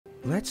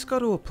Let's go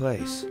to a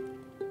place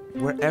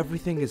where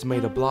everything is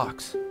made of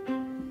blocks,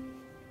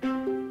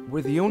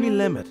 where the only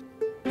limit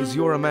is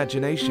your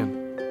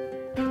imagination.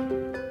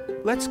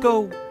 Let's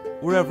go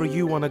wherever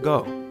you want to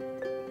go.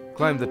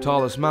 Climb the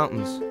tallest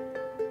mountains.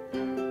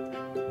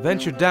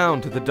 Venture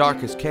down to the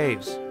darkest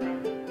caves.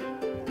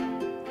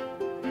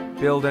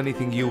 Build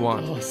anything you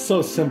want. Oh,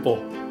 so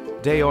simple.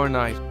 Day or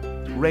night,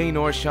 rain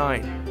or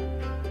shine.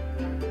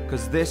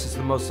 Because this is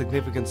the most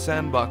significant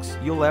sandbox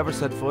you'll ever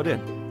set foot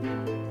in.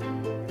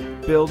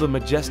 Build a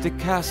majestic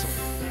castle.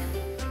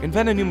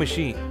 Invent a new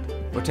machine.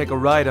 Or take a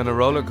ride on a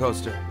roller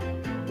coaster.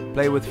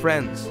 Play with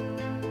friends.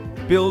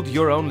 Build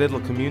your own little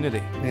community.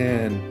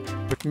 Man,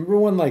 remember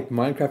when like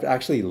Minecraft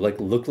actually like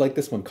looked like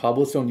this, when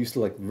cobblestone used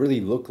to like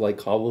really look like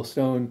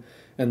cobblestone,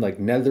 and like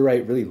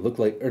netherite really looked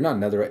like, or not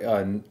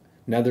netherite,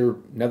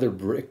 nether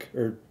brick,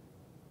 or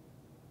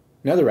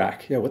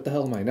netherrack. Yeah, what the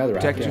hell am I? Netherrack.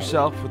 Protect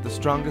yourself with the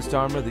strongest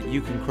armor that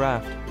you can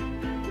craft,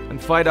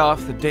 and fight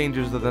off the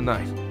dangers of the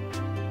night.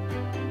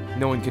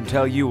 No one can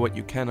tell you what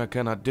you can or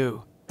cannot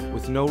do,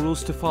 with no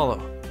rules to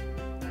follow.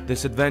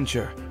 This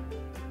adventure,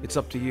 it's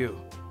up to you.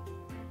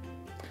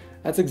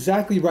 That's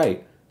exactly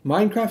right.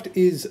 Minecraft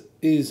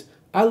is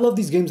I love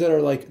these games that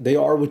are like, they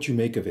are what you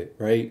make of it,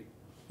 right?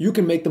 You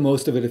can make the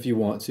most of it if you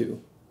want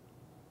to.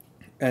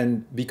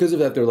 And because of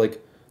that,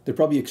 they're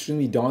probably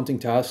extremely daunting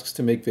tasks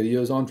to make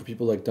videos on for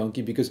people like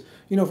Donkey, because,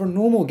 you know, for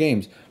normal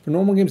games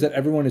that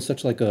everyone is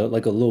such like a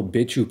little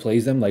bitch who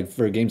plays them, like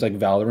for games like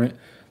Valorant,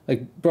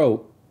 like,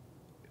 bro,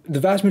 the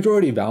vast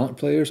majority of Valorant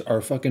players are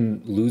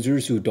fucking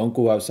losers who don't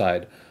go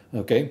outside,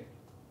 okay?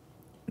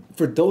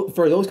 For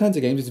those kinds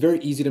of games, it's very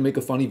easy to make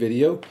a funny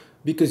video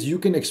because you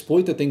can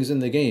exploit the things in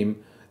the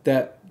game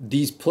that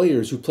these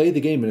players who play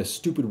the game in a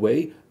stupid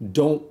way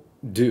don't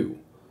do.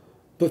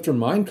 But for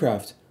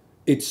Minecraft,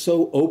 it's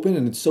so open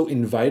and it's so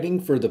inviting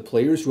for the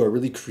players who are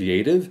really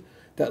creative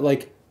that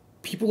like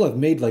people have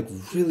made like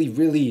really,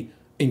 really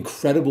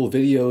incredible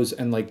videos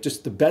and like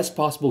just the best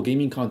possible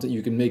gaming content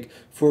you can make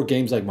for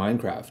games like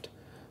Minecraft.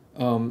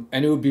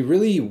 And it would be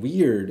really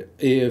weird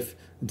if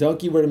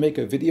Donkey were to make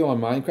a video on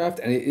Minecraft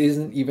and it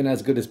isn't even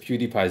as good as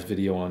PewDiePie's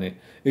video on it.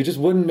 It just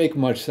wouldn't make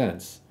much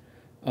sense.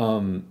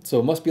 So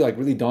it must be like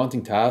really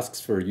daunting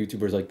tasks for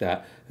YouTubers like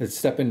that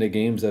step into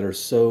games that are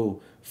so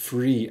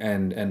free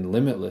and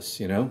limitless,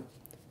 you know?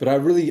 But I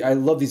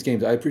love these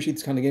games. I appreciate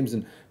these kind of games,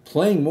 and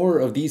playing more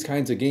of these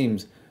kinds of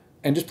games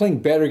and just playing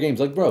better games.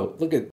 Like, bro, look at